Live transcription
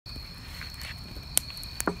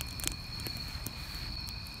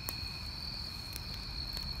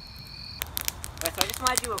just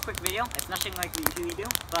want to do a quick video. It's nothing like we usually do,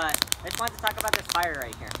 but I just wanted to talk about this fire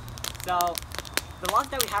right here. So, the logs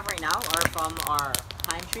that we have right now are from our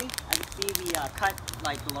pine tree. As you can see, we cut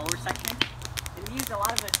like the lower section, and we used a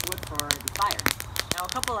lot of this wood for the fire. Now, a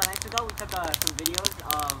couple of nights ago, we took some videos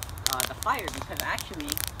of the fire because actually,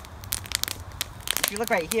 if you look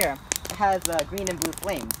right here, it has green and blue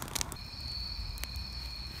flames.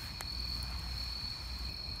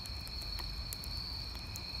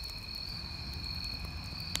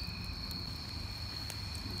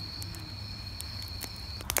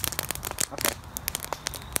 Okay.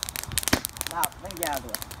 Now, let me get out of the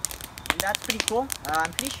way. And that's pretty cool.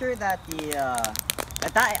 I'm pretty sure that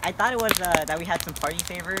I thought it was that we had some party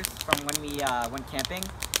favors from when we went camping.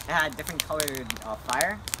 It had different colored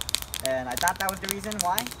fire, and I thought that was the reason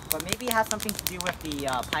why. But maybe it has something to do with the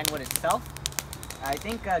pine wood itself. I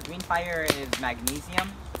think green fire is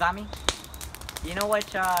magnesium. Zami, do you know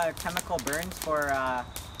which chemical burns for a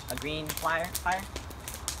green fire?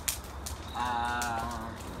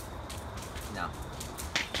 No.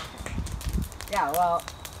 Yeah, well,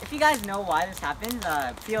 if you guys know why this happens,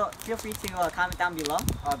 feel free to comment down below.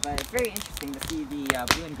 But it's very interesting to see the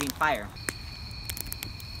blue and green fire.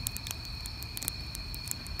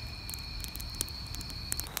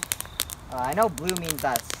 I know blue means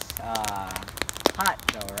that's hot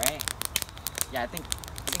though, right? Yeah, I think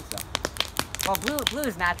so. Well, blue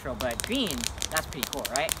is natural, but green, that's pretty cool,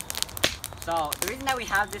 right? So the reason that we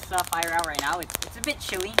have this fire out right now, it's a bit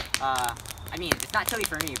chilly. I mean, it's not chilly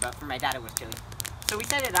for me, but for my dad it was chilly. So we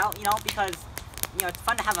set it out, you know, because, you know, it's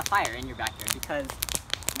fun to have a fire in your backyard because,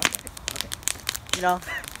 you know,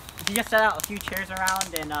 if you just set out a few chairs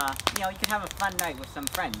around and, you know, you can have a fun night with some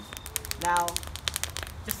friends. Now,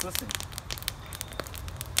 just listen.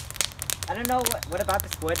 I don't know what about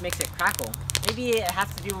this wood makes it crackle. Maybe it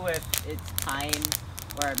has to do with its kind,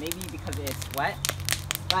 or maybe because it's wet,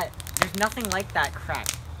 but there's nothing like that crack.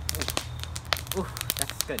 Ooh,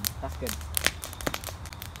 that's good, that's good.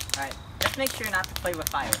 Alright, just make sure not to play with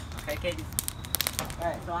fire, okay, kids?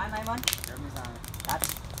 Alright, so I'm EyeOnAiman.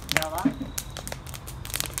 That's Bella.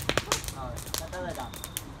 Oh, that's Bella down.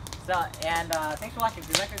 So, and thanks for watching. If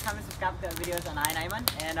you like, comment, subscribe to the videos on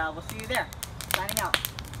EyeOnAiman, and we'll see you there. Signing out.